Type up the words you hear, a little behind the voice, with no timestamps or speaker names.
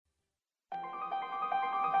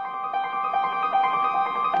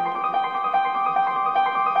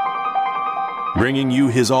bringing you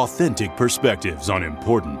his authentic perspectives on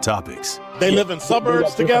important topics. They live in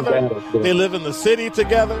suburbs together. They live in the city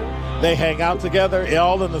together. They hang out together,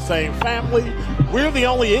 all in the same family. We're the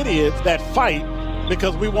only idiots that fight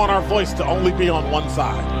because we want our voice to only be on one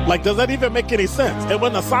side. Like, does that even make any sense? And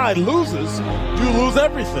when the side loses, you lose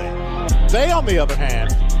everything. They, on the other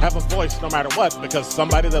hand, have a voice no matter what because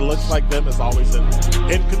somebody that looks like them is always in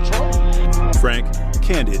control. Frank,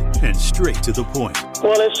 candid, and straight to the point.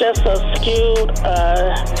 Well, it's just a skewed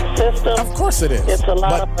system. Of course it is. It's a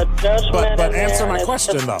lot of judgment. But answer my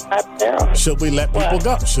question, though. Should we let people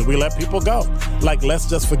go? Should we let people go? Like, let's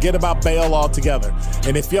just forget about bail altogether.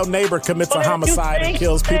 And if your neighbor commits a homicide and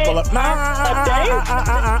kills people up,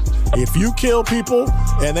 if you kill people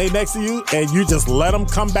and they next to you and you just let them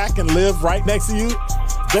come back and live right next to you,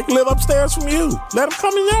 they can live upstairs from you. Let them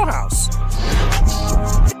come in your house.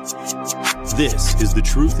 This is The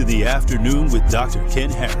Truth in the Afternoon with Dr. Ken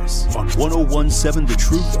Harris on 101.7 The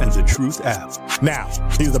Truth and The Truth app. Now,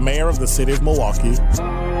 he's the mayor of the city of Milwaukee.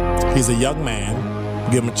 He's a young man.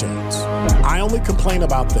 Give him a chance. I only complain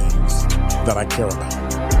about things that I care about.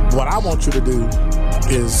 What I want you to do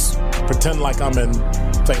is pretend like I'm in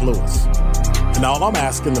St. Louis. And all I'm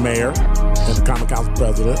asking the mayor and the Common Council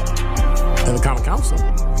president and the Common Council,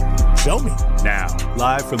 show me. Now,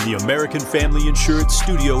 live from the American Family Insurance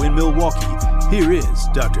Studio in Milwaukee, here is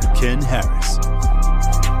Dr. Ken Harris.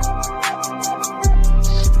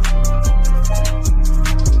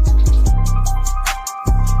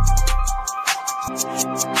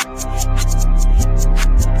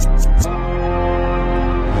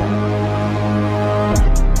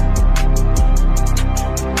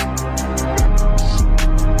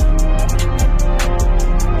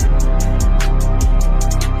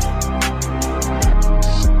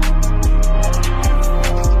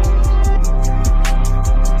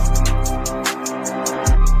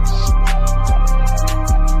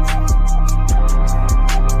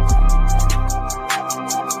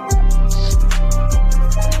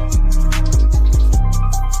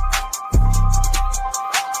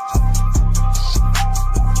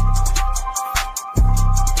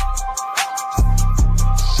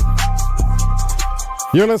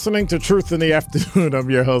 You're listening to Truth in the Afternoon. I'm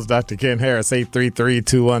your host, Dr. Ken Harris.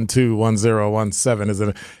 833-212-1017 is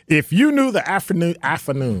it. If you knew the afternoon.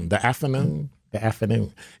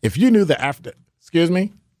 If you knew the after, excuse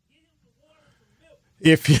me.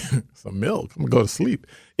 If you, some milk, I'm gonna go to sleep.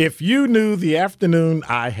 If you knew the afternoon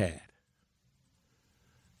I had,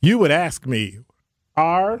 you would ask me,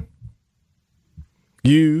 are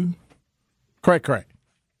you cray-cray?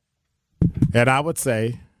 And I would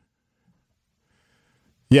say,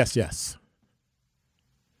 yes, yes.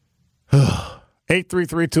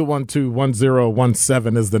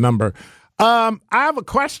 833-212-1017 is the number. I have a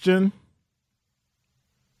question.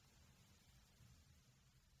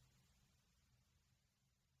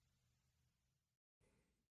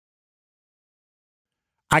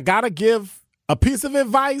 I got to give a piece of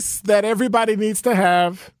advice that everybody needs to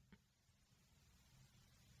have.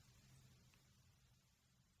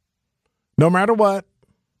 No matter what.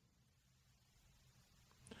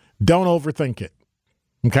 Don't overthink it,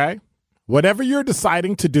 okay? Whatever you're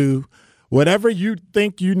deciding to do, whatever you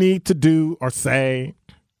think you need to do or say,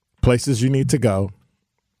 places you need to go,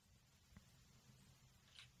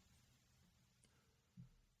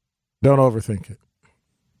 don't overthink it.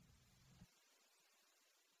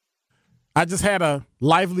 I just had a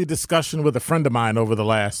lively discussion with a friend of mine over the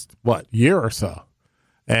last, year or so,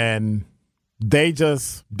 and they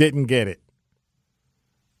just didn't get it.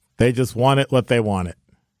 They just wanted what they wanted.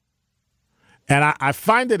 And I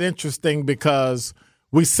find it interesting because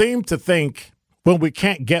we seem to think when we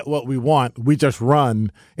can't get what we want, we just run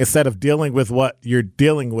instead of dealing with what you're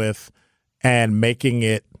dealing with and making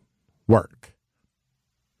it work.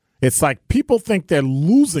 It's like people think they're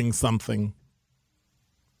losing something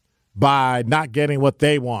by not getting what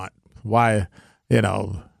they want. Why,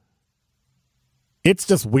 it's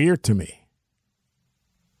just weird to me.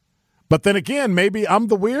 But then again, maybe I'm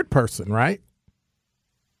the weird person, right?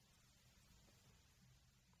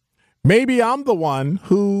 Maybe I'm the one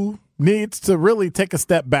who needs to really take a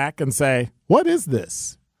step back and say, what is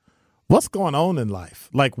this? What's going on in life?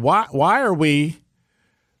 Like, why are we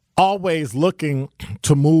always looking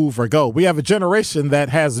to move or go? We have a generation that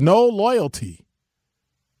has no loyalty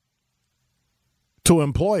to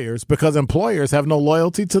employers because employers have no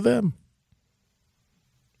loyalty to them.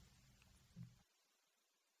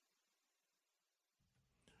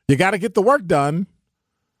 You got to get the work done.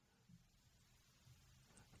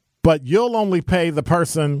 But you'll only pay the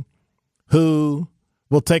person who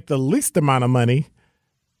will take the least amount of money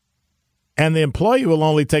And the employee will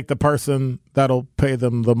only take the person that'll pay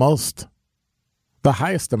them the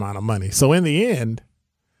highest amount of money. So in the end,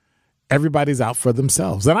 everybody's out for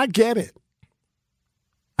themselves. And I get it.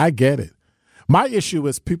 My issue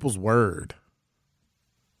is people's word.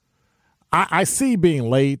 I see being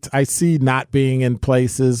late. I see not being in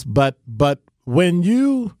places. But when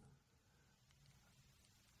you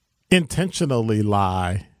intentionally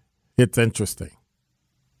lie, it's interesting.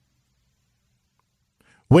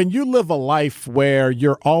 When you live a life where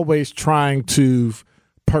you're always trying to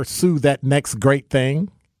pursue that next great thing,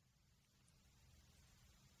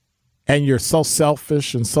 and you're so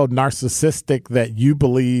selfish and so narcissistic that you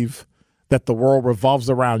believe that the world revolves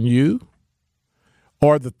around you,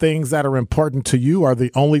 or the things that are important to you are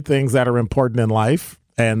the only things that are important in life,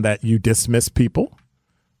 and that you dismiss people,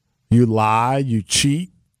 you lie, you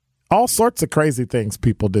cheat, all sorts of crazy things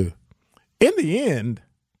people do. In the end,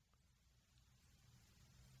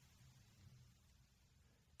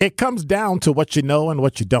 it comes down to what you know and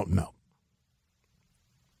what you don't know.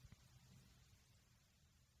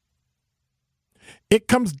 It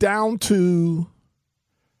comes down to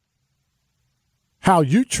how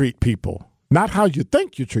you treat people, not how you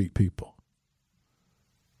think you treat people.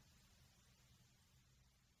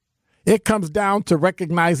 It comes down to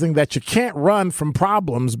recognizing that you can't run from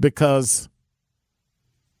problems because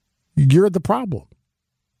you're the problem.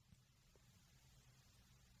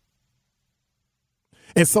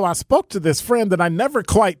 And so I spoke to this friend and I never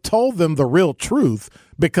quite told them the real truth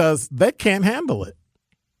because they can't handle it.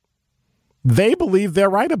 They believe they're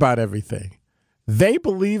right about everything. They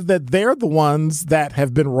believe that they're the ones that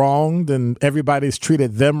have been wronged and everybody's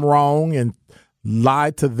treated them wrong and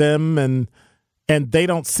lied to them, and they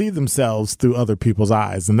don't see themselves through other people's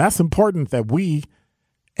eyes. And that's important that we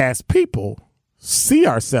as people see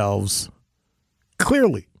ourselves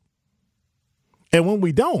clearly. And when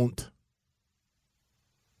we don't,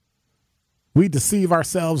 we deceive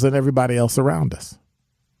ourselves and everybody else around us.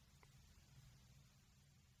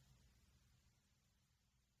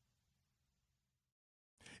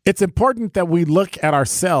 It's important that we look at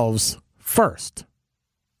ourselves first.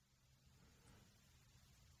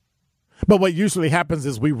 But what usually happens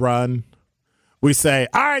is we run. We say,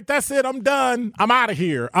 all right, that's it. I'm done. I'm out of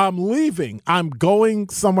here. I'm leaving. I'm going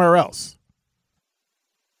somewhere else.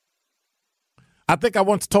 I think I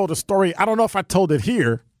once told a story. I don't know if I told it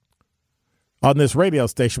here on this radio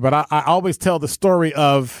station, but I always tell the story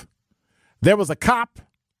of there was a cop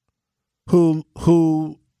who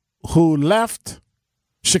left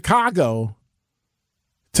Chicago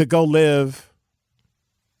to go live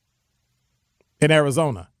in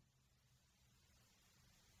Arizona.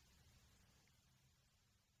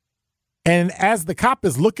 And as the cop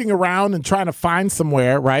is looking around and trying to find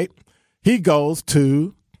somewhere, right, he goes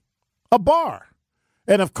to a bar.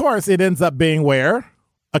 And of course, it ends up being where?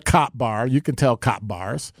 A cop bar. You can tell cop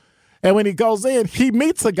bars. And when he goes in, he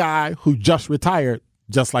meets a guy who just retired,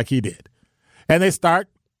 just like he did. And they start,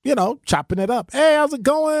 chopping it up. Hey, how's it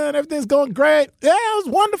going? Everything's going great. Yeah, it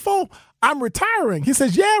was wonderful. I'm retiring. He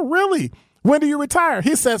says, yeah, really? When do you retire?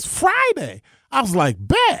 He says, Friday. I was like,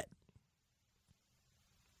 bet.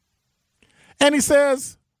 And he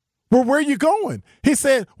says, well, where are you going? He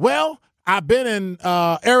said, well, I've been in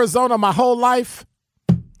Arizona my whole life.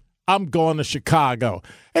 I'm going to Chicago.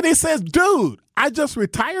 And he says, dude, I just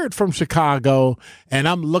retired from Chicago and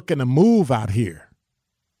I'm looking to move out here.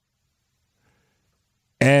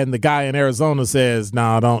 And the guy in Arizona says,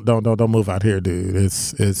 no, don't move out here, dude.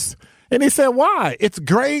 It's. And he said, why? It's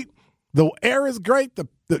great. The air is great.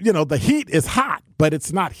 The heat is hot, but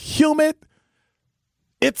it's not humid.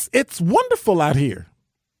 It's wonderful out here.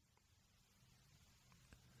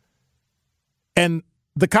 And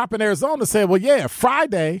the cop in Arizona said, well, yeah,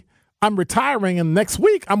 Friday I'm retiring and next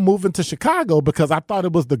week I'm moving to Chicago because I thought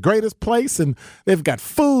it was the greatest place and they've got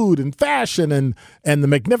food and fashion and the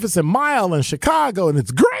Magnificent Mile in Chicago and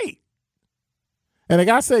it's great. And the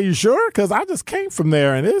guy said, you sure? Because I just came from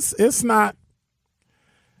there and it's not.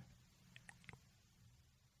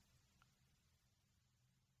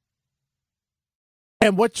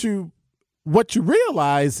 And what you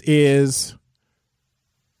realize is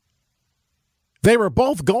they were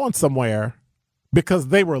both going somewhere because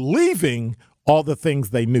they were leaving all the things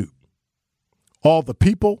they knew. All the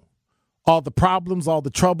people, all the problems, all the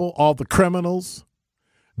trouble, all the criminals.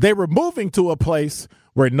 They were moving to a place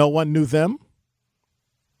where no one knew them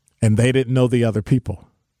and they didn't know the other people.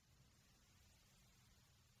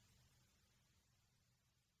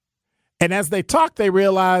 And as they talked, they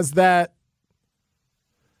realized that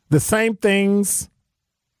the same things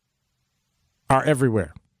are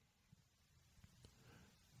everywhere.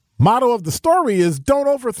 Motto of the story is don't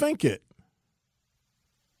overthink it.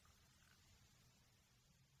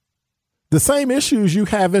 the same issues you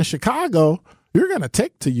have in Chicago, you're going to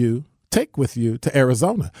take with you to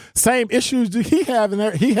Arizona. Same issues he has in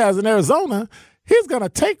Arizona, he's going to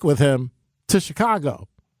take with him to Chicago.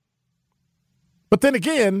 But then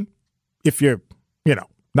again, if you're,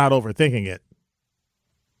 not overthinking it,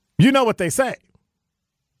 you know what they say.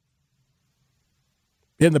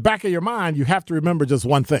 In the back of your mind, you have to remember just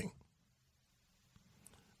one thing.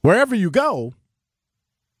 Wherever you go,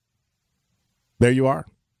 there you are.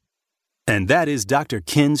 And that is Dr.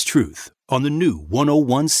 Ken's Truth on the new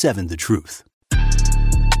 1017 The Truth.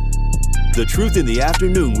 The Truth in the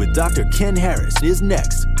Afternoon with Dr. Ken Harris is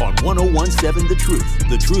next on 1017 The Truth,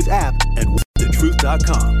 The Truth app, and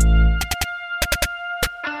thetruth.com.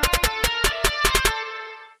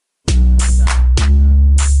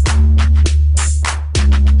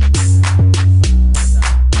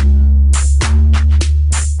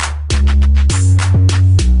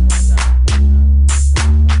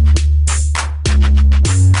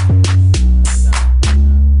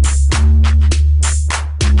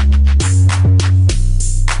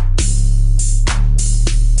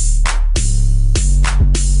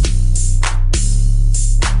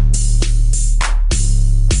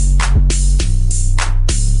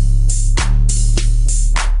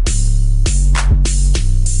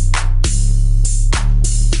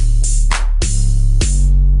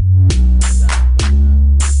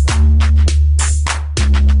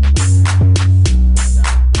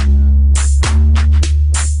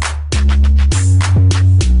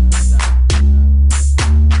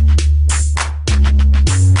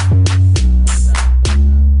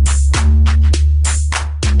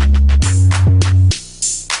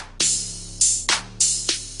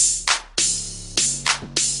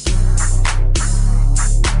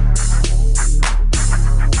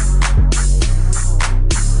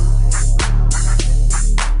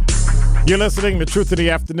 You're listening to Truth of the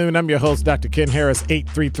Afternoon. I'm your host, Dr. Ken Harris.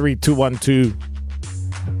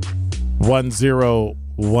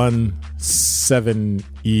 833-212-1017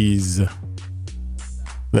 is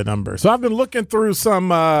the number. So I've been looking through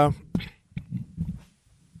some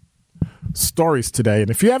stories today. And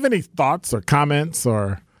if you have any thoughts or comments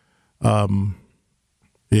or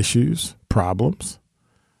issues, problems,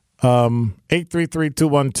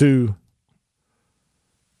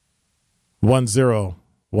 833-212-1017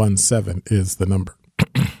 is the number.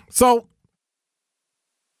 So,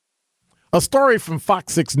 a story from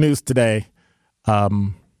Fox 6 News today.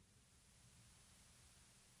 I'm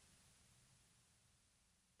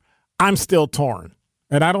still torn,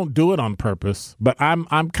 and I don't do it on purpose, but I'm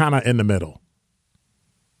kind of in the middle.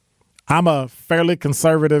 I'm a fairly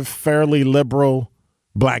conservative, fairly liberal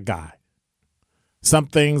black guy. Some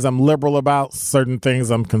things I'm liberal about, certain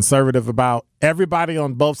things I'm conservative about. Everybody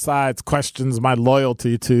on both sides questions my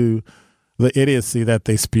loyalty to the idiocy that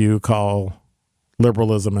they spew called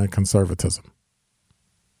liberalism and conservatism.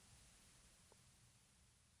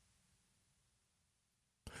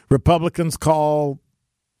 Republicans call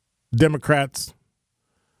Democrats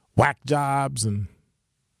whack jobs and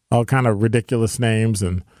all kind of ridiculous names,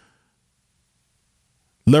 and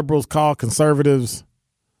liberals call conservatives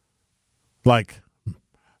like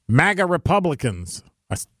MAGA Republicans.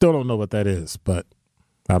 I still don't know what that is, but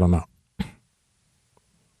I don't know. And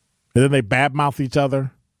then they badmouth each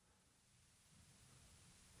other.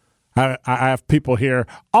 I have people here,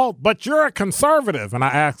 oh, but you're a conservative. And I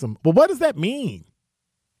ask them, well, what does that mean?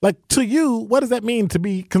 Like, to you, what does that mean to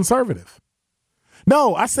be conservative?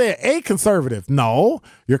 No, I said a conservative. No,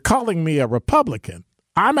 you're calling me a Republican.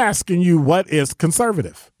 I'm asking you, what is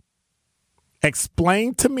conservative?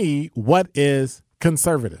 Explain to me what is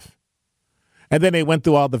conservative. And then they went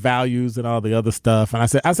through all the values and all the other stuff. And I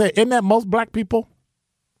said, isn't that most black people?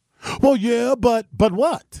 Well, yeah, but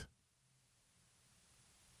what?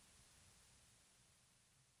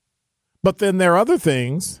 But then there are other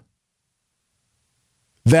things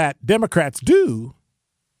that Democrats do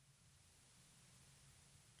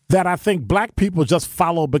that I think black people just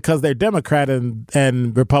follow because they're Democrat,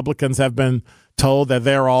 and Republicans have been told that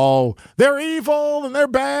they're evil and they're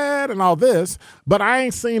bad and all this. But I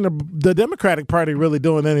ain't seen the Democratic Party really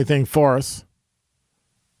doing anything for us.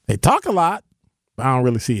 They talk a lot, but I don't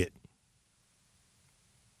really see it.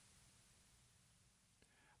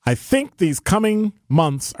 I think these coming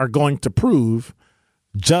months are going to prove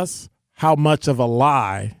just how much of a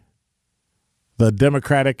lie the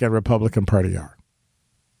Democratic and Republican Party are.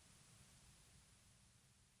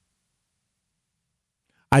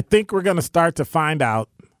 I think we're going to start to find out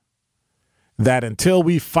that until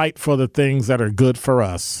we fight for the things that are good for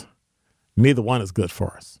us, neither one is good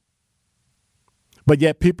for us. But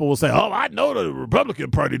yet people will say, oh, I know the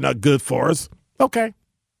Republican Party not good for us. Okay.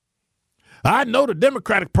 I know the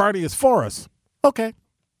Democratic Party is for us. Okay.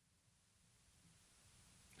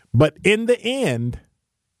 But in the end,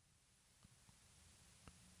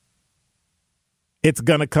 it's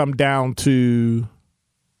going to come down to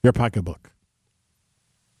your pocketbook.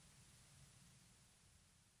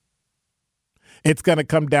 It's going to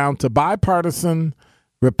come down to bipartisan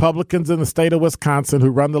Republicans in the state of Wisconsin who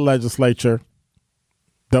run the legislature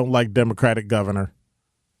don't like Democratic Governor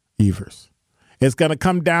Evers. It's going to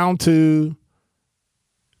come down to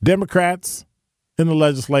Democrats in the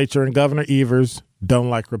legislature and Governor Evers don't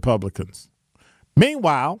like Republicans.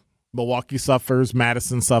 Meanwhile, Milwaukee suffers,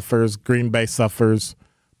 Madison suffers, Green Bay suffers,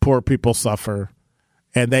 poor people suffer.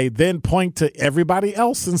 And they then point to everybody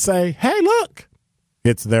else and say, hey, look,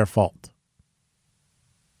 it's their fault.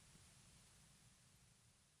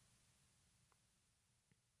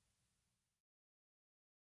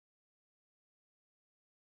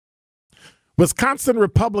 Wisconsin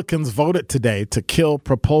Republicans voted today to kill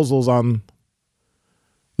proposals on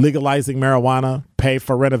legalizing marijuana, pay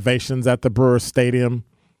for renovations at the Brewers Stadium,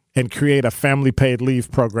 and create a family paid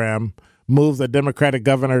leave program, moves that Democratic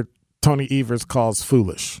Governor Tony Evers calls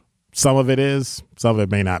foolish. Some of it is, some of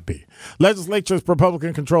it may not be. Legislature's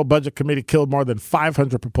Republican-controlled Budget Committee killed more than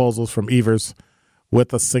 500 proposals from Evers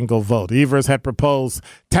with a single vote. Evers had proposed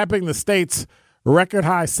tapping the state's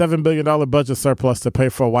record-high $7 billion budget surplus to pay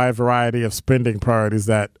for a wide variety of spending priorities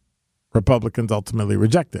that Republicans ultimately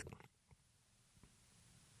rejected.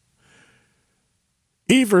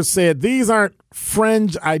 Evers said these aren't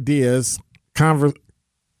fringe ideas,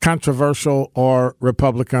 controversial or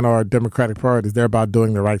Republican or Democratic priorities. They're about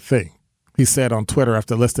doing the right thing, he said on Twitter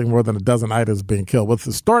after listing more than a dozen items being killed. With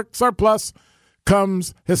historic surplus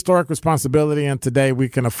comes historic responsibility, and today we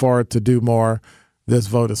can afford to do more. This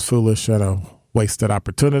vote is foolish and a wasted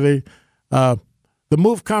opportunity. The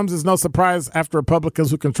move comes as no surprise after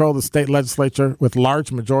Republicans who control the state legislature with large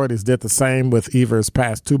majorities did the same with Evers'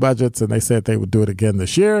 past two budgets, and they said they would do it again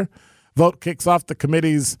this year. Vote kicks off the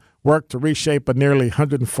committee's work to reshape a nearly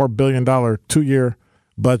 $104 billion two-year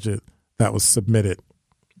budget that was submitted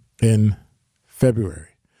in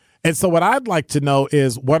February. And so what I'd like to know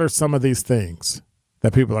is, what are some of these things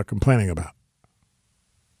that people are complaining about?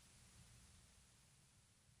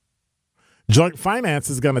 Joint Finance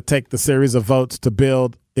is going to take the series of votes to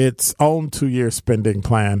build its own two-year spending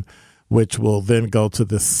plan, which will then go to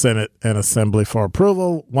the Senate and Assembly for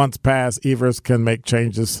approval. Once passed, Evers can make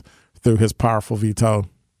changes through his powerful veto.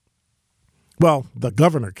 Well, the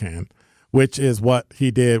governor can, which is what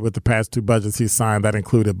he did with the past two budgets he signed that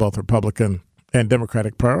included both Republican and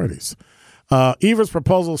Democratic priorities. Evers'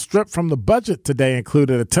 proposal stripped from the budget today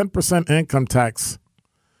included a 10% income tax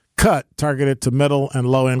cut targeted to middle and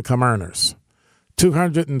low-income earners,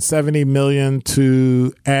 $270 million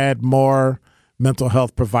to add more mental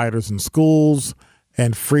health providers in schools,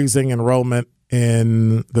 and freezing enrollment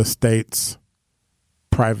in the state's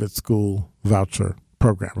private school voucher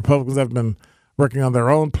program. Republicans have been working on their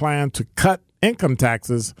own plan to cut income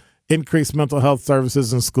taxes, increase mental health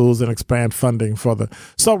services in schools, and expand funding for the.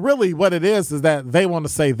 So really what it is that they want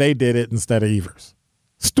to say they did it instead of Evers.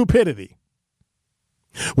 Stupidity.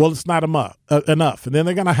 Well, it's not enough. And then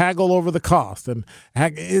they're going to haggle over the cost. And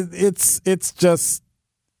it's just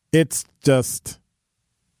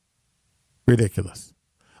ridiculous.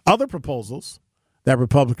 Other proposals that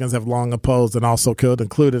Republicans have long opposed and also killed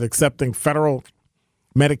included accepting federal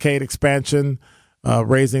Medicaid expansion,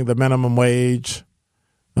 raising the minimum wage,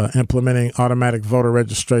 implementing automatic voter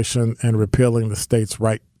registration, and repealing the state's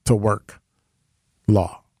right to work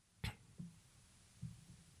law.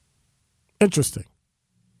 Interesting.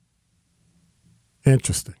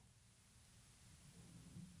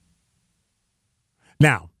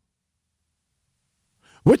 Now,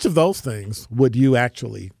 which of those things would you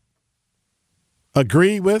actually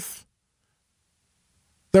agree with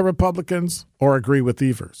the Republicans or agree with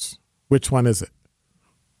Evers? Which one is it?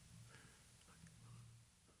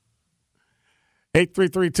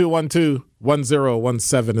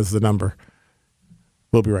 833-212-1017 is the number.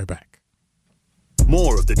 We'll be right back.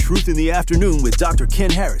 More of The Truth in the Afternoon with Dr.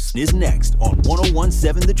 Ken Harris is next on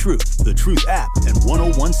 1017 The Truth, The Truth app, and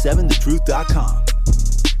 1017thetruth.com.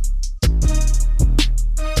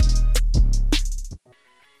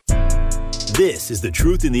 This is The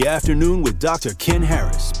Truth in the Afternoon with Dr. Ken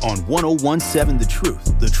Harris on 1017 The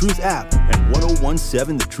Truth, The Truth app, and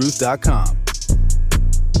 1017thetruth.com.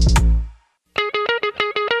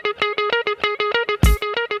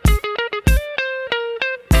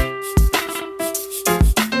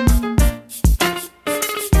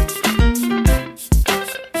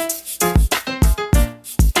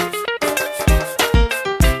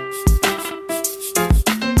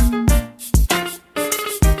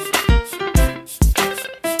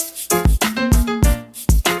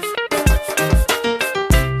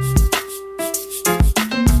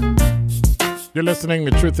 You're listening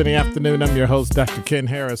to Truth in the Afternoon. I'm your host, Dr. Ken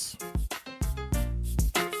Harris.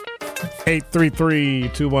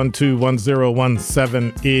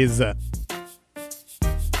 833-212-1017 is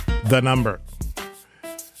the number.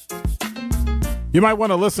 You might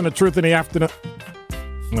want to listen to Truth in the Afternoon.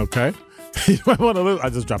 Okay. You might want to I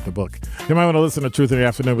just dropped a book. You might want to listen to Truth in the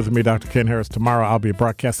Afternoon with me, Dr. Ken Harris. Tomorrow I'll be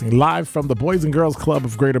broadcasting live from the Boys and Girls Club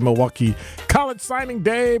of Greater Milwaukee College Signing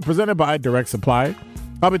Day presented by Direct Supply.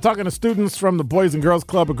 I'll be talking to students from the Boys and Girls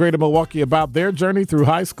Club of Greater Milwaukee about their journey through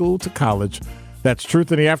high school to college. That's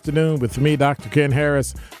Truth in the Afternoon with me, Dr. Ken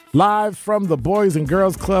Harris, live from the Boys and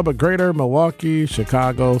Girls Club of Greater Milwaukee,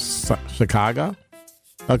 Chicago?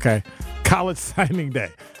 Okay. College Signing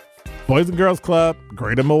Day. Boys and Girls Club,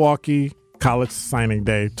 Greater Milwaukee, College Signing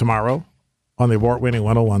Day tomorrow on the award-winning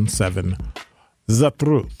 101.7 The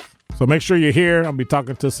Truth. So make sure you're here. I'll be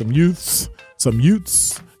talking to some youths.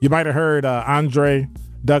 You might have heard Andre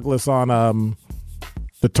Douglas on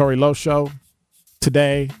the Tory Lowe Show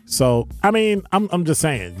today. So, I mean, I'm just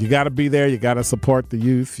saying, you got to be there. You got to support the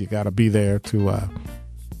youth. You got to be there to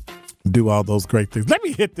do all those great things. Let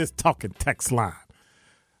me hit this talking text line.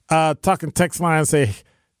 Talking text line say,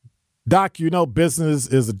 Doc, you know business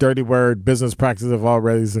is a dirty word. Business practices have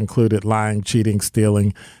already included lying, cheating,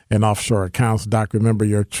 stealing, and offshore accounts. Doc, remember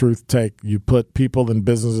your truth take. You put people and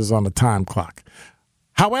businesses on a time clock.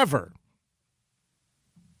 However,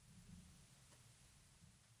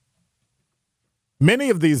 many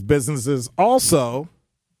of these businesses also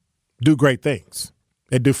do great things.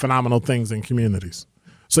 They do phenomenal things in communities.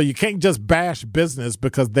 So you can't just bash business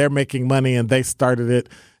because they're making money and they started it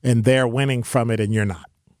and they're winning from it and you're not.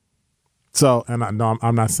 So, and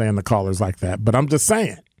I'm not saying the caller's like that, but I'm just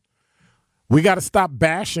saying we got to stop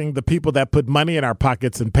bashing the people that put money in our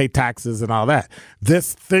pockets and pay taxes and all that.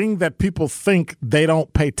 This thing that people think they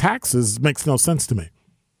don't pay taxes makes no sense to me.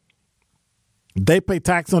 They pay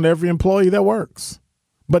tax on every employee that works.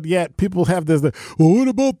 But yet people have this, well, what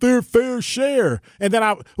about their fair share? And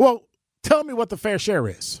then tell me what the fair share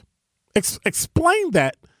is. Explain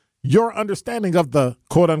that, your understanding of the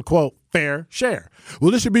quote unquote fair share.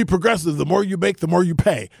 Well, this should be progressive. The more you make, the more you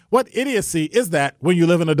pay. What idiocy is that when you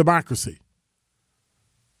live in a democracy?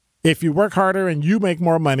 If you work harder and you make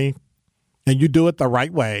more money and you do it the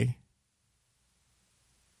right way,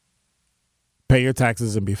 pay your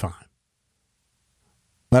taxes and be fine.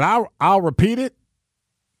 But I'll repeat it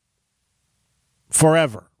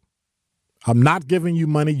forever. I'm not giving you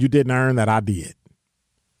money you didn't earn that I did.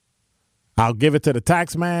 I'll give it to the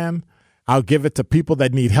tax man. I'll give it to people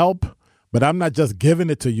that need help. But I'm not just giving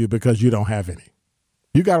it to you because you don't have any.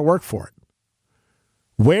 You got to work for it.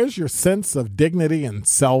 Where's your sense of dignity and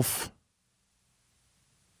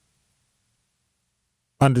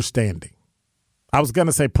self-understanding? I was going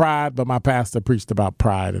to say pride, but my pastor preached about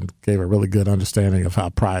pride and gave a really good understanding of how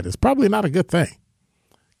pride is probably not a good thing.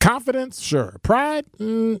 Confidence, sure. Pride,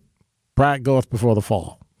 pride goeth before the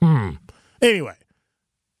fall. Anyway,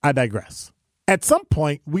 I digress. At some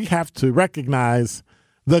point, we have to recognize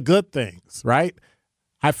the good things, right?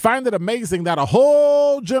 I find it amazing that a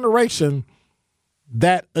whole generation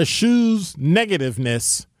that eschews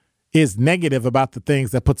negativeness is negative about the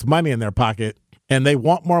things that puts money in their pocket, and they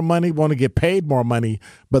want more money, want to get paid more money,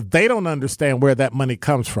 but they don't understand where that money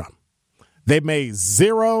comes from. They made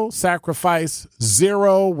zero sacrifice,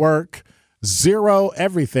 zero work, zero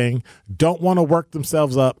everything, don't want to work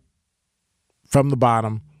themselves up from the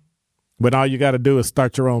bottom, but all you got to do is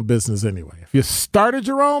start your own business anyway. If you started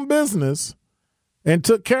your own business and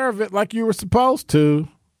took care of it like you were supposed to,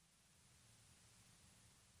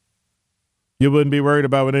 you wouldn't be worried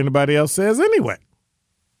about what anybody else says anyway.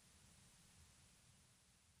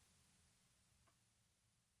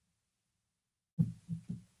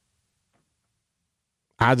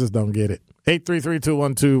 I just don't get it.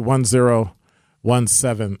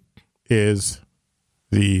 833-212-1017 is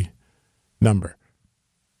the number.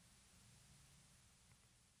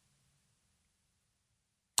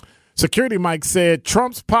 Security Mike said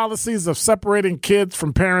Trump's policies of separating kids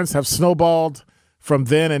from parents have snowballed from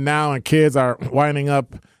then and now, and kids are winding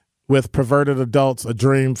up with perverted adults, a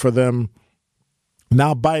dream for them.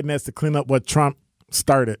 Now Biden has to clean up what Trump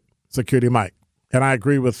started, Security Mike. And I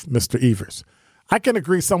agree with Mr. Evers. I can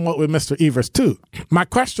agree somewhat with Mr. Evers, too. My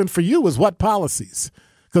question for you is what policies?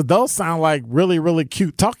 Because those sound like really, really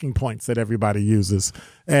cute talking points that everybody uses.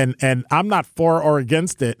 And I'm not for or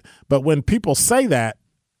against it. But when people say that,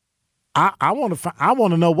 I want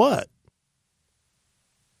to know what.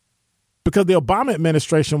 Because the Obama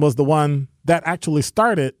administration was the one that actually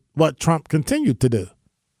started what Trump continued to do.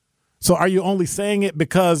 So are you only saying it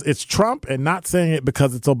because it's Trump and not saying it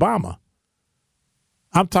because it's Obama?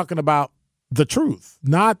 I'm talking about the truth,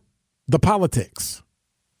 not the politics.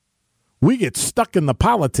 We get stuck in the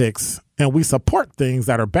politics and we support things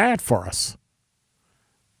that are bad for us.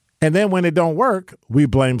 And then when it don't work, we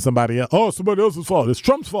blame somebody else. Oh, somebody else's fault. It's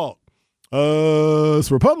Trump's fault.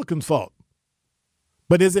 It's Republicans' fault.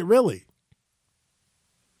 But is it really?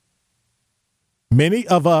 Many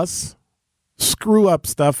of us screw up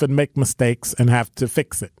stuff and make mistakes and have to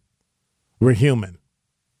fix it. We're human.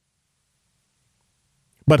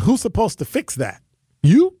 But who's supposed to fix that?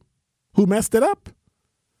 You? Who messed it up?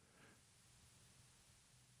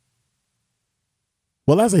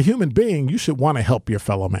 Well, as a human being, you should want to help your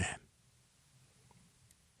fellow man.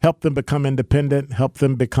 Help them become independent, help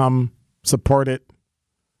them become supported.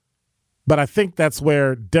 But I think that's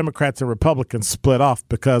where Democrats and Republicans split off,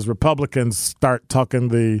 because Republicans start talking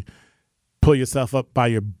the pull yourself up by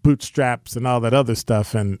your bootstraps and all that other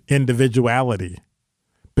stuff and individuality,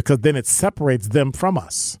 because then it separates them from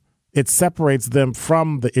us. It separates them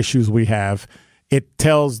from the issues we have. It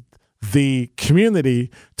tells the community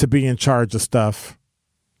to be in charge of stuff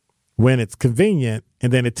when it's convenient,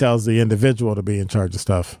 and then it tells the individual to be in charge of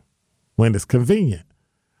stuff when it's convenient.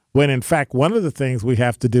 When, in fact, one of the things we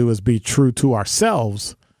have to do is be true to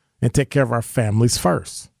ourselves and take care of our families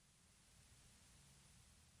first.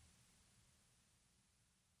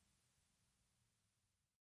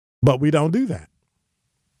 But we don't do that.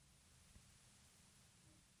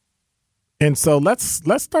 And so let's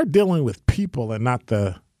start dealing with people and not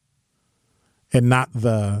the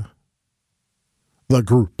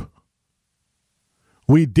group.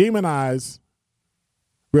 We demonize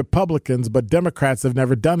Republicans, but Democrats have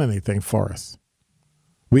never done anything for us.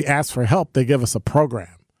 We ask for help. They give us a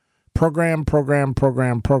program. Program.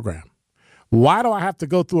 Why do I have to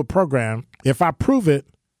go through a program? If I prove it,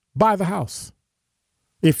 buy the house.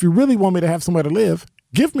 If you really want me to have somewhere to live,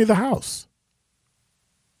 give me the house.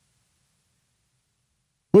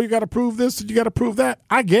 Well, you got to prove this, you got to prove that.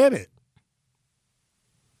 I get it.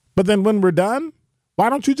 But then when we're done, why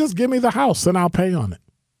don't you just give me the house and I'll pay on it?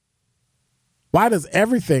 Why does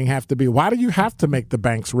everything have to be? Why do you have to make the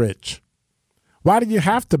banks rich? Why do you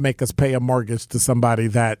have to make us pay a mortgage to somebody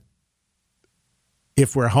that,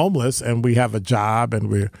 if we're homeless and we have a job and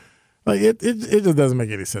we're like, it just doesn't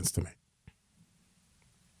make any sense to me.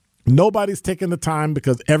 Nobody's taking the time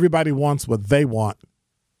because everybody wants what they want.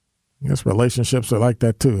 I guess relationships are like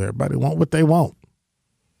that too. Everybody wants what they want.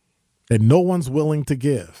 And no one's willing to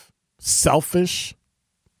give. Selfish,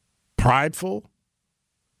 prideful.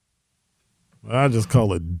 I just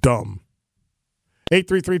call it dumb.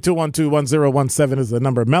 833-212-1017 is the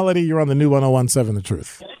number. Melody, you're on the new 1017 The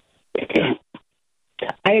Truth.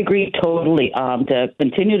 I agree totally. To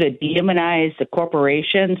continue to demonize the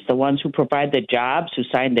corporations, the ones who provide the jobs, who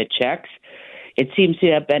sign the checks, it seems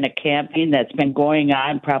to have been a campaign that's been going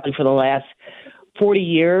on probably for the last 40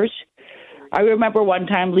 years. I remember one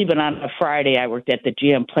time leaving on a Friday. I worked at the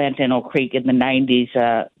GM plant in Oak Creek in the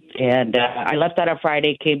 90s, and I left on a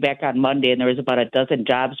Friday, came back on Monday, and there was about a dozen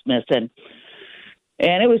jobs missing.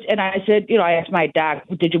 And I said, I asked my doc,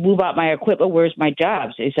 did you move out my equipment? Where's my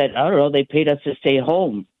jobs? He said, I don't know. They paid us to stay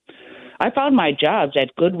home. I found my jobs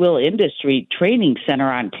at Goodwill Industry Training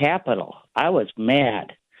Center on Capitol. I was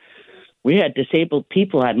mad. We had disabled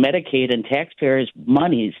people on Medicaid and taxpayers'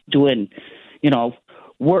 monies doing,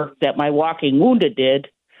 work that my walking wounded did,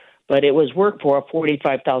 but it was work for a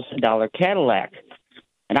 $45,000 Cadillac.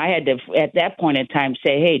 And I had to, at that point in time,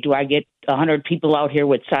 say, hey, do I get 100 people out here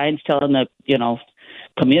with signs telling the,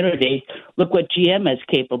 community, look what GM is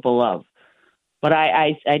capable of? But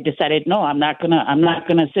I decided, no, I'm not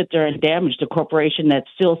gonna sit there and damage the corporation that's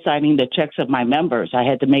still signing the checks of my members. I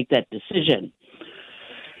had to make that decision.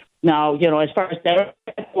 Now, as far as that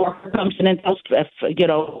worker comes in and tells,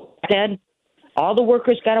 then all the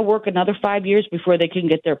workers got to work another 5 years before they can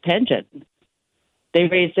get their pension. They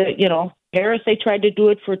raised it, Paris, they tried to do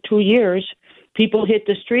it for 2 years. People hit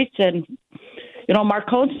the streets and,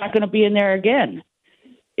 Marcone's not going to be in there again.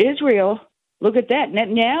 Israel, look at that.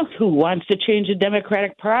 Netanyahu wants to change the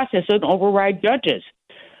democratic process and override judges.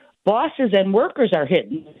 Bosses and workers are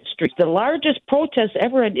hitting the streets. The largest protest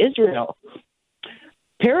ever in Israel.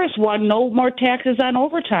 Paris won no more taxes on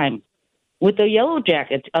overtime with the Yellow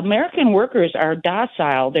Jackets. American workers are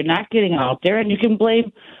docile. They're not getting out there, and you can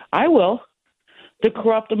blame, the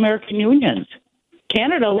corrupt American unions.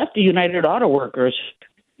 Canada left the United Auto Workers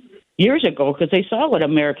years ago because they saw what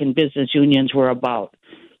American business unions were about.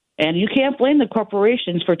 And you can't blame the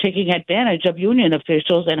corporations for taking advantage of union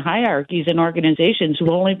officials and hierarchies and organizations who've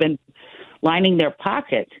only been lining their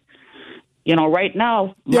pockets. Right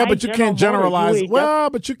now. Yeah, but you can't generalize. Well,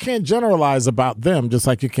 but you can't generalize about them, just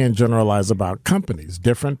like you can't generalize about companies.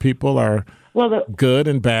 Different people are good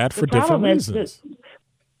and bad for different reasons.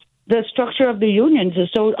 The structure of the unions is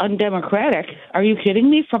so undemocratic. Are you kidding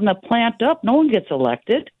me? From the plant up, no one gets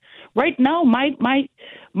elected. Right now, my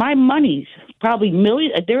money's probably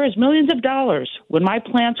there is millions of dollars when my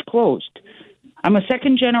plant's closed. I'm a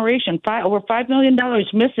second generation, over $5 million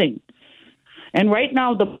missing. And right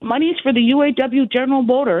now, the monies for the UAW General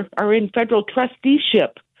Motor are in federal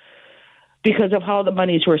trusteeship because of how the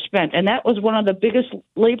monies were spent. And that was one of the biggest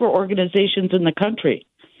labor organizations in the country.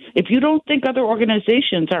 If you don't think other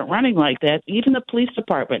organizations aren't running like that, even the police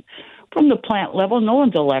department, from the plant level, no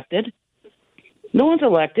one's elected. No one's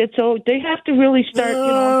elected, so they have to really start, people in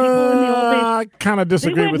the old days. I kind of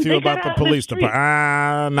disagree with you about the police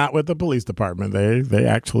department. Not with the police department. They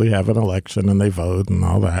actually have an election and they vote and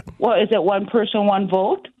all that. Well, is it one person, one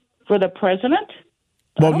vote for the president?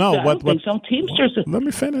 Well, no. I don't think some Teamsters. Let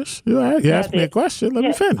me finish. You asked me a question. Let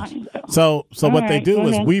me finish. So what they do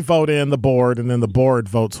is we vote in the board, and then the board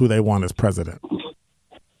votes who they want as president.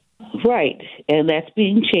 Right, and that's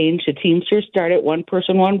being changed. The Teamsters started one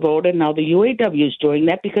person, one vote, and now the UAW is doing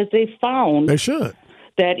that because they found they should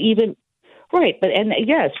that even right. But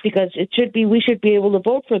yes, because we should be able to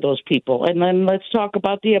vote for those people. And then let's talk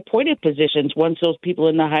about the appointed positions once those people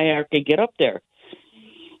in the hierarchy get up there.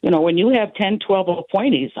 When you have 10, 12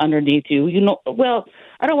 appointees underneath you, well,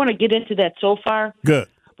 I don't want to get into that so far. Good.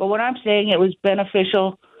 But what I'm saying, it was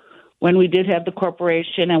beneficial when we did have the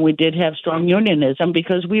corporation and we did have strong unionism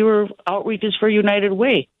because we were outreaches for United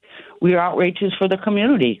Way. We were outreaches for the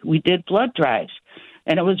community. We did blood drives.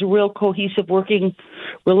 And it was a real cohesive working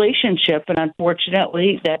relationship. And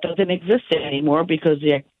unfortunately, that doesn't exist anymore because of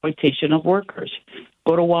the exploitation of workers.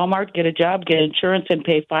 Go to Walmart, get a job, get insurance, and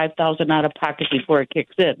pay $5,000 out of pocket before it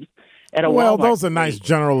kicks in. Well, those are nice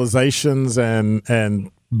generalizations and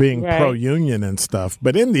being pro-union and stuff.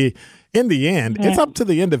 But in the end, it's up to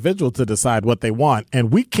the individual to decide what they want.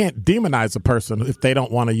 And we can't demonize a person if they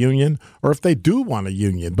don't want a union or if they do want a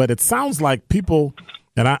union. But it sounds like people,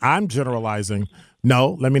 and I'm generalizing.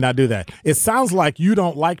 No, let me not do that. It sounds like you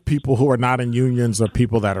don't like people who are not in unions or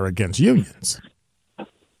people that are against unions.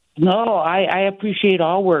 No, I appreciate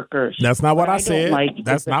all workers. That's not what I said.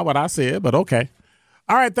 That's not what I said, but okay.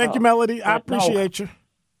 All right. Thank you, Melody. I appreciate you.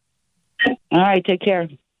 All right. Take care.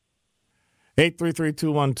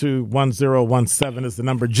 833-212-1017 is the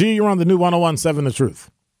number. G, you're on the new 1017 The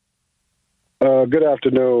Truth. Good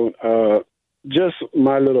afternoon. Just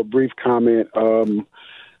my little brief comment.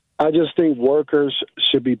 I just think workers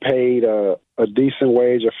should be paid a decent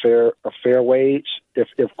wage, a fair wage.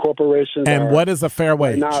 If corporations what is a fair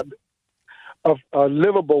wage? Not a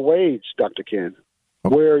livable wage, Dr. Ken,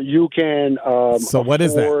 where you can so what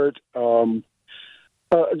is that?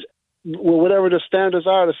 Whatever the standards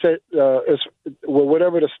are to say,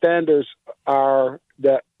 whatever the standards are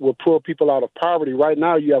that will pull people out of poverty. Right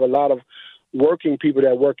now, you have a lot of working people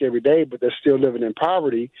that work every day, but they're still living in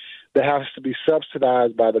poverty. That has to be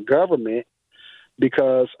subsidized by the government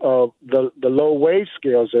because of the low wage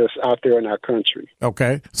scales that's out there in our country.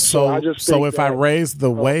 Okay, so if I raise the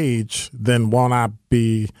wage, then won't I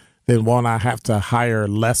have to hire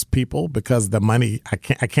less people because the money I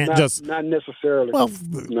can't not necessarily. Well,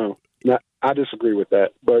 no. I disagree with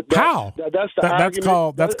that. But how? That's the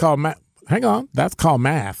argument. That's called math. Hang on, that's called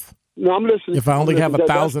math. No, I'm listening. If I only have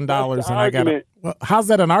 $1,000 and I got how's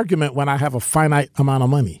that an argument when I have a finite amount of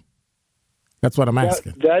money? That's what I'm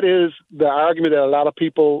asking. That is the argument that a lot of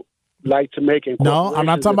people like to make. No, I'm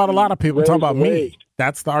not talking about a lot of people. I'm talking about me.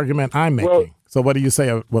 That's the argument I'm making. Well, so what do you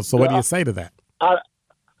say? What do you say to that? I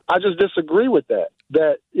just disagree with that.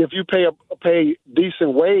 That if you pay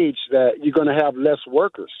decent wage, that you're going to have less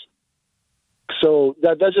workers. So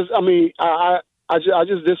that's just. I mean, I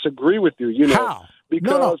just disagree with you. How?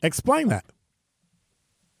 Because no, explain that.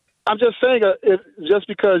 I'm just saying, just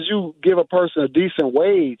because you give a person a decent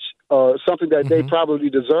wage, something that they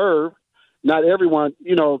probably deserve, not everyone,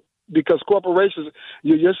 because corporations,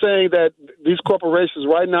 you're saying that these corporations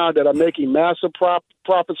right now that are making massive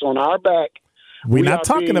profits on our back. We're not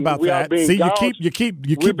talking about that. See, you keep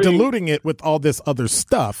diluting it with all this other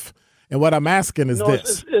stuff. And what I'm asking is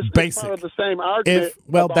this: it's basic. Part of the same argument.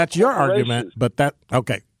 That's your argument, but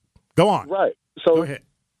okay. Go on. Right. So go ahead.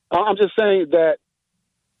 I'm just saying that.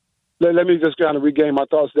 Let me just kind of regain my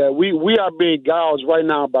thoughts. That we are being gouged right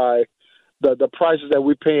now by the prices that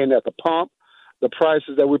we're paying at the pump, the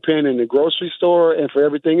prices that we're paying in the grocery store, and for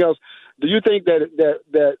everything else. Do you think that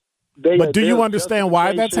they? But do you understand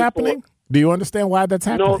why that's happening? Do you understand why that's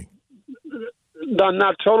happening?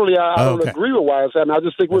 Not totally. I don't agree with why it's happening. I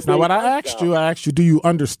just think that's we're being not what I asked you. I asked you, do you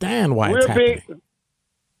understand why it's happening?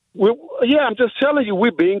 I'm just telling you,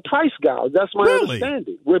 we're being price gouged. That's my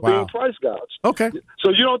understanding. We're being price gouged. Okay.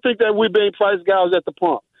 So you don't think that we're being price gouged at the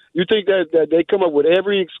pump? You think that they come up with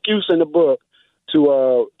every excuse in the book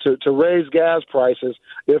to raise gas prices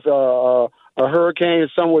if a hurricane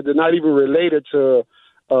somewhere that's not even related to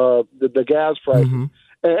the gas prices? Mm-hmm.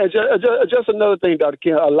 And just another thing, Dr.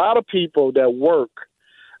 Ken, a lot of people that work,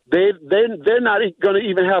 they're not going to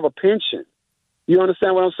even have a pension. You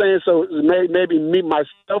understand what I'm saying? So maybe me,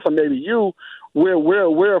 myself, or maybe you,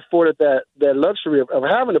 we're afforded that luxury of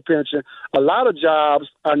having a pension. A lot of jobs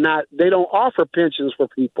are not; they don't offer pensions for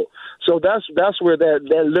people. So that's where that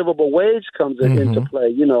livable wage comes into play.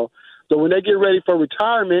 You know, so when they get ready for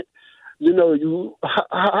retirement, you know,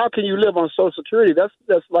 how can you live on Social Security?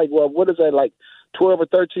 That's like, well, what is that, like $1,200 or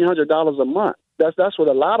 $1,300 a month? That's what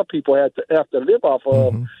a lot of people have to live off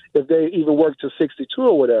of if they even work to 62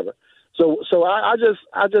 or whatever. So I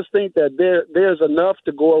just think that there's enough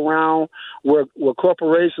to go around where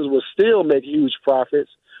corporations will still make huge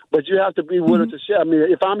profits, but you have to be willing to share. I mean,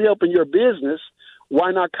 if I'm helping your business,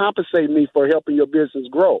 why not compensate me for helping your business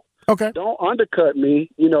grow? Okay. Don't undercut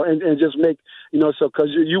me, you know, and just make, you know, so because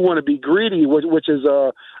you want to be greedy, which is,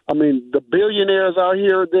 I mean, the billionaires out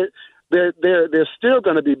here, they're still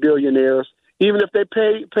going to be billionaires, even if they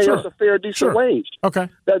pay us a fair, decent wage. Okay.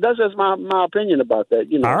 That's just my opinion about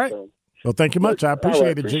that, you know. All right. So. Well, thank you much. I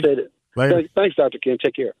appreciate it, G. Appreciate it. Later. Thanks, Dr. Ken.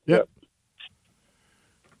 Take care. Yep.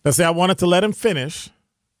 Let's say I wanted to let him finish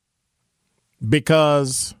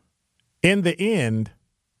because in the end,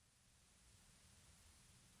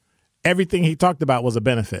 everything he talked about was a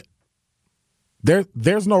benefit.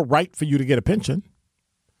 There's no right for you to get a pension.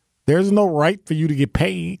 There's no right for you to get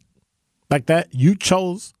paid like that. You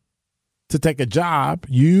chose to take a job.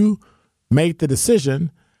 You made the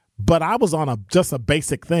decision. But I was on just a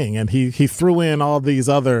basic thing, and he threw in all these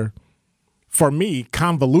other, for me,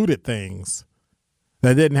 convoluted things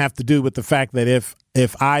that didn't have to do with the fact that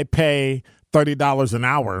if I pay $30 an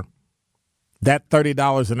hour, that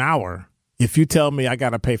 $30 an hour, if you tell me I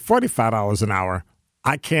got to pay $45 an hour,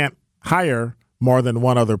 I can't hire more than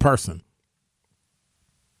one other person.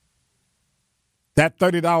 That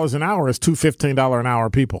 $30 an hour is two $15 an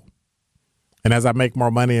hour people. And as I make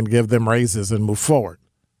more money and give them raises and move forward.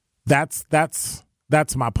 That's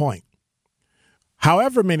my point.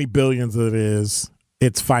 However many billions it is,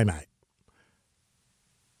 it's finite.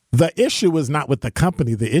 The issue is not with the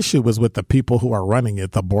company. The issue is with the people who are running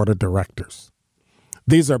it, the board of directors.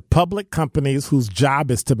 These are public companies whose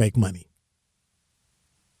job is to make money.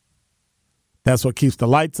 That's what keeps the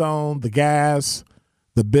lights on, the gas,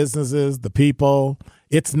 the businesses, the people.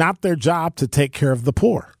 It's not their job to take care of the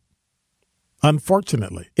poor.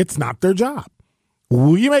 Unfortunately, it's not their job.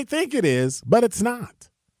 You may think it is, but it's not.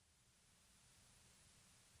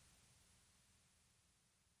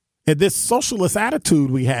 And this socialist attitude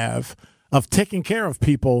we have of taking care of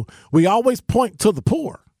people, we always point to the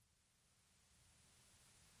poor.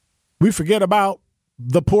 We forget about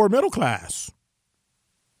the poor middle class.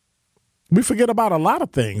 We forget about a lot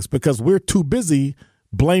of things because we're too busy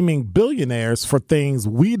blaming billionaires for things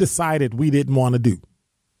we decided we didn't want to do.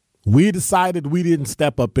 We decided we didn't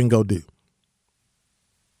step up and go do.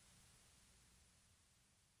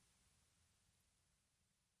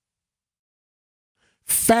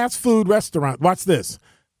 Fast food restaurant. Watch this.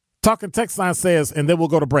 Talking Text Line says, and then we'll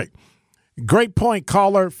go to break. Great point,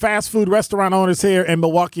 caller. Fast food restaurant owners here in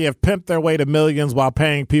Milwaukee have pimped their way to millions while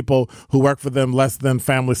paying people who work for them less than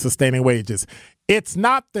family-sustaining wages. It's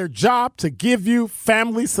not their job to give you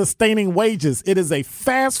family-sustaining wages. It is a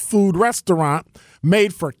fast food restaurant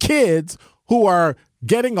made for kids who are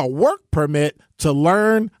getting a work permit to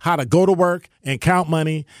learn how to go to work and count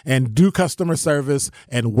money and do customer service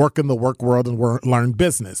and work in the work world and learn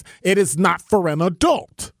business. It is not for an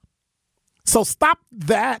adult. So stop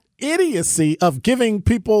that idiocy of giving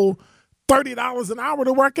people $30 an hour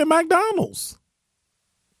to work at McDonald's.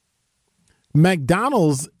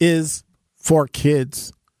 McDonald's is for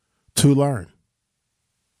kids to learn.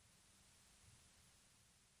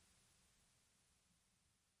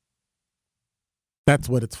 That's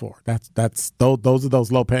what it's for. Those are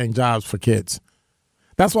those low-paying jobs for kids.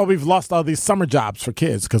 That's why we've lost all these summer jobs for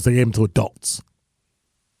kids, because they gave them to adults.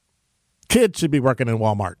 Kids should be working in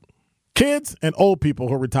Walmart. Kids and old people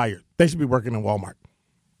who are retired, they should be working in Walmart.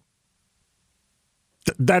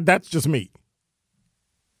 That's just me.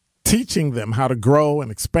 Teaching them how to grow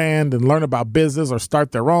and expand and learn about business or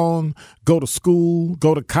start their own, go to school,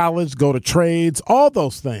 go to college, go to trades, all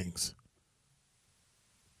those things.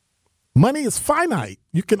 Money is finite.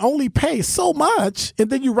 You can only pay so much, and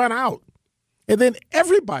then you run out. And then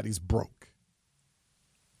everybody's broke.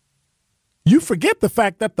 You forget the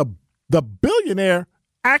fact that the billionaire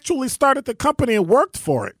actually started the company and worked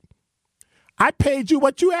for it. I paid you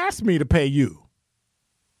what you asked me to pay you.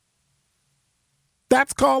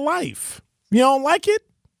 That's called life. You don't like it?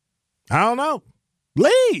 I don't know.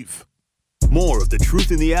 Leave. More of The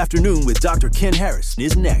Truth in the Afternoon with Dr. Ken Harris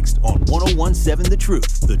is next on 1017 The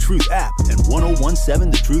Truth, The Truth app, and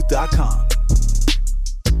 1017thetruth.com.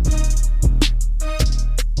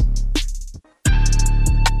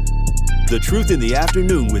 The Truth in the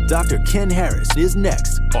Afternoon with Dr. Ken Harris is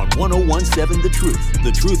next on 1017 The Truth,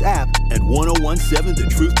 The Truth app, and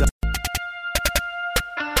 1017thetruth.com.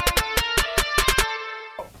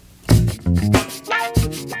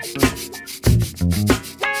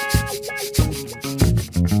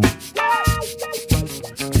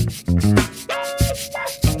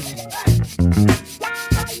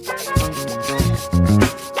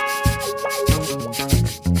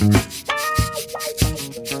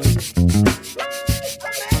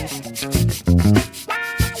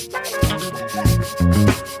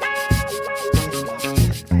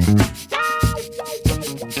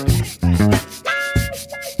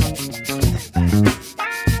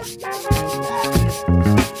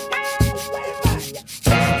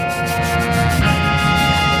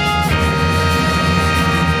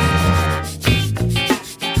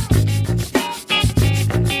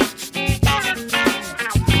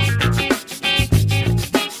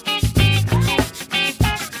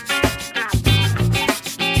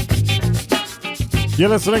 You're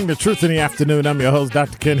listening to Truth in the Afternoon. I'm your host,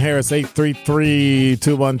 Dr. Ken Harris.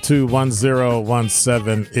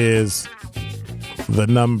 833-212-1017 is the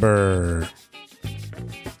number.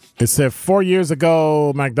 It said 4 years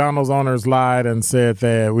ago, McDonald's owners lied and said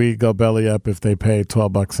that we'd go belly up if they paid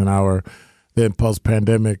 $12 an hour. Then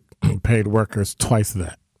post-pandemic, paid workers twice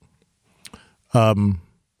that.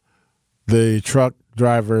 The truck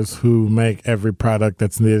drivers who make every product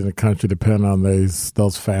that's needed in the country depend on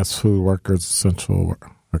those fast food workers, essential work.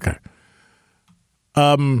 Okay.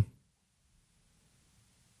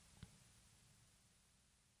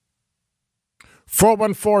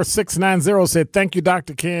 414-690 said, thank you,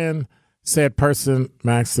 Dr. Ken. Said person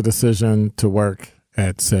makes the decision to work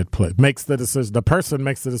at said place. The person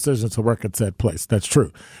makes the decision to work at said place. That's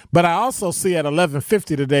true. But I also see at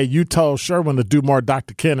 11:50 today, you told Sherwin to do more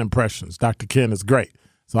Dr. Ken impressions. Dr. Ken is great.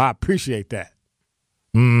 So I appreciate that.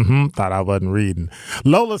 Thought I wasn't reading.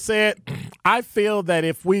 Lola said, I feel that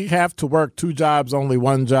if we have to work two jobs, only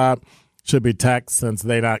one job should be taxed since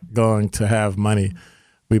they're not going to have money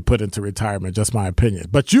we put into retirement. Just my opinion.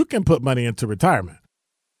 But you can put money into retirement.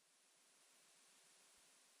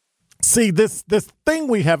 See, this thing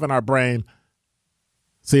we have in our brain.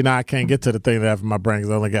 See, now I can't get to the thing that I have in my brain because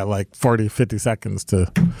I only got like 40, 50 seconds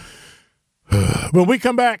to. When we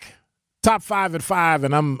come back, top 5 at 5,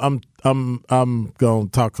 and I'm going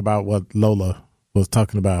to talk about what Lola was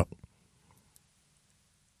talking about.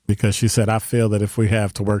 Because she said, I feel that if we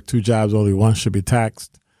have to work two jobs, only one should be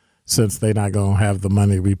taxed since they're not going to have the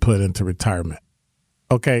money we put into retirement.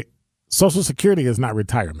 Okay, Social Security is not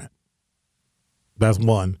retirement. That's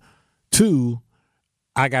one. Two,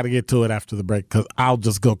 I got to get to it after the break because I'll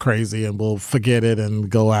just go crazy and we'll forget it and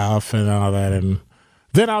go off and all that. And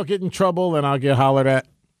then I'll get in trouble and I'll get hollered at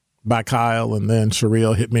by Kyle, and then Sheree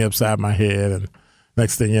will hit me upside my head. And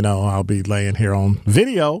next thing you know, I'll be laying here on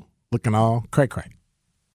video looking all cray-cray.